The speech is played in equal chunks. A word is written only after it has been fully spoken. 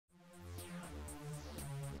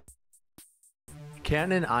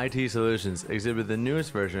Canon IT Solutions exhibited the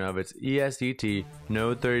newest version of its ESET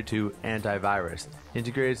NOD32 Anti-Virus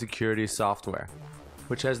integrated security software,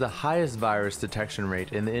 which has the highest virus detection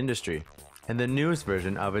rate in the industry, and the newest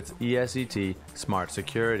version of its ESET Smart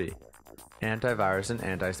Security, antivirus and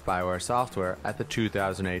anti-spyware software at the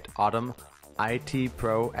 2008 Autumn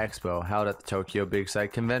ITpro Expo held at the Tokyo Big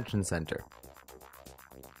Sight Convention Center.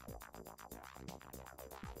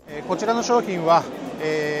 こちらの商品は、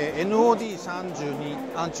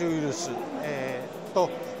NOD32 アンチウイルス、と、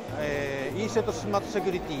ESET Smart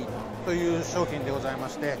Security という商品でございま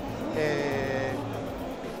して、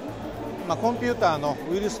コンピューターの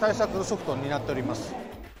ウイルス対策ソフトになっております。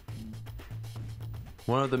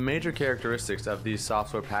One of the major characteristics of these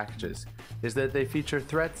software packages is that they feature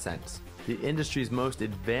ThreatSense, the industry's most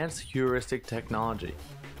advanced heuristic technology.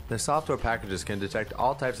 The software packages can detect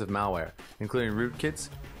all types of malware, including rootkits,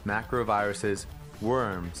 macroviruses,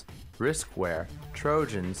 worms, riskware,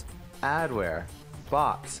 Trojans, adware,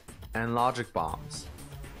 bots, and logic bombs.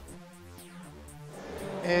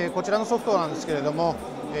 こちらのソフトなんですけれども、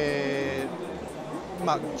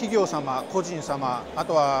企業様、個人様、あ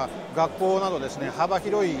とは学校などですね、幅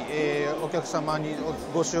広い、お客様に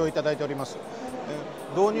ご使用いただいております。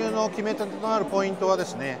導入の決め手となるポイントはで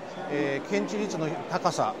すね、検知率の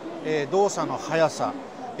高さ、動作の速さ、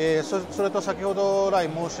それと先ほど来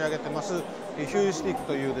申し上げてますヒューリスティック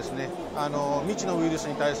というですね、未知のウイルス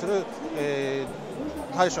に対する、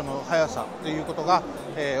対処の速さということが、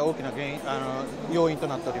大きな要因と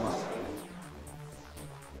なっております。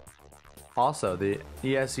Also, the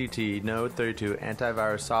ESET NOD32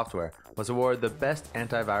 Anti-Virus software was awarded the Best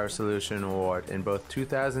Antivirus Solution Award in both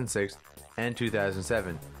 2006 and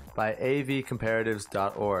 2007 by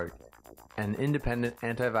avcomparatives.org, an independent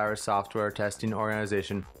antivirus software testing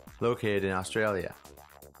organization located in Australia.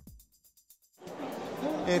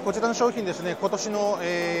 こちらの商品ですね、今年の、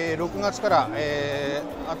6月から、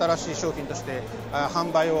新しい商品として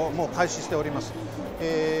販売をもう開始しております。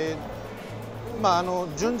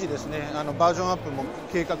順次ですね、バージョンアップも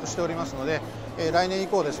計画しておりますので、来年以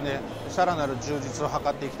降ですね、さらなる充実を図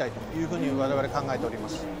っていきたいというふうに我々考えておりま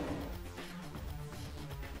す。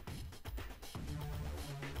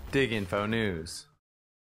DigInfo News.